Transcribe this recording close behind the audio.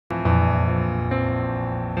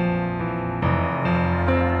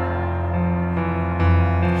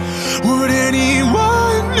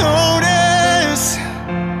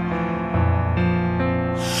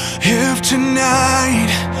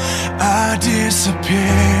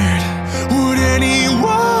disappeared, would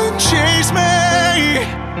anyone chase me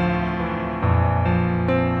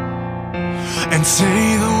and say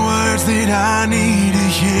the words that I need to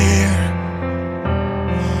hear?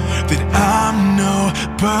 That I'm no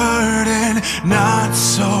burden, not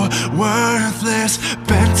so worthless,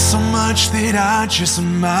 bent so much that I just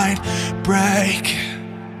might break.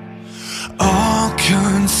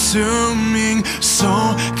 All-consuming, so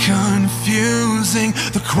confusing,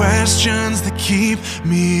 the questions that keep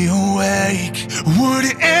me awake. Would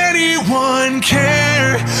anyone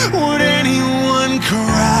care? Would anyone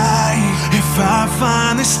cry if I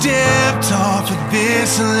finally stepped off of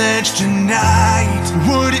this ledge tonight?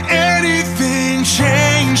 Would anything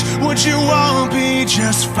change? Would you all be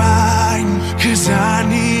just fine? 'Cause I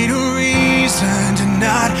need a reason to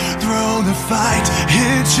not throw the fight.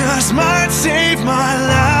 It just might save my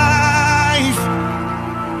life.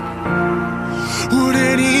 Would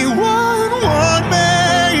anyone want me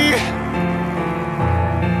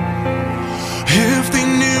if they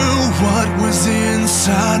knew what was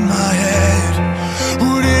inside my head?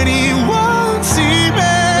 Would anyone see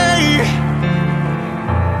me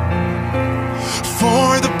for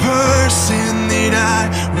the person that I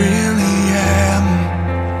really am?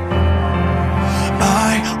 I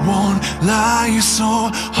won't lie, so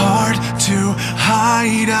hard to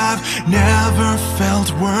hide. I've never felt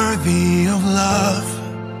worthy of love.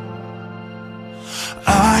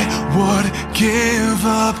 I would give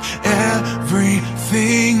up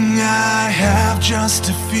everything I have just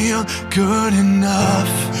to feel good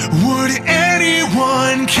enough. Would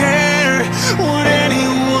anyone care? Would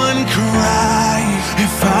anyone cry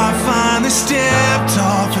if I finally stepped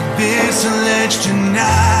off of this ledge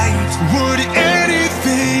tonight? Would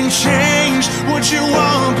anything change? Would you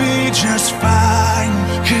all be just fine?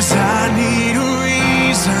 'Cause I need a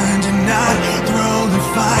reason to not throw the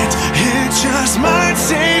fight. It just might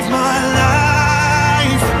save my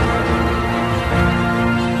life.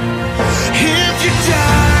 If you're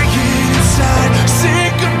dying inside,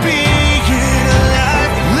 sick of being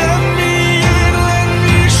alive, let me in, let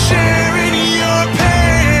me share in your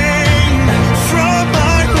pain. From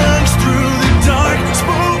my lungs through the dark,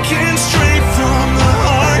 spoken straight from the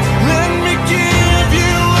heart. Let me give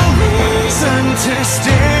you a reason to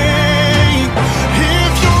stay.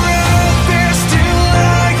 If you're out there still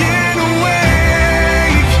lying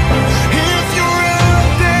awake, if you're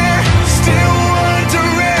out there still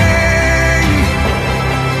wondering,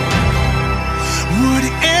 would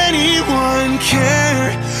anyone care?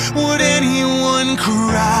 Would anyone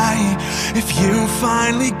cry if you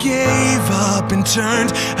finally gave up and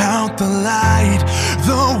turned out the light?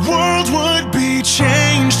 The world would be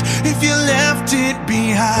changed if you left it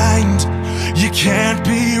behind. You can't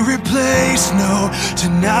be replaced, no,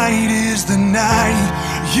 tonight is the night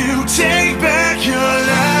you take back your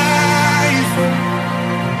life.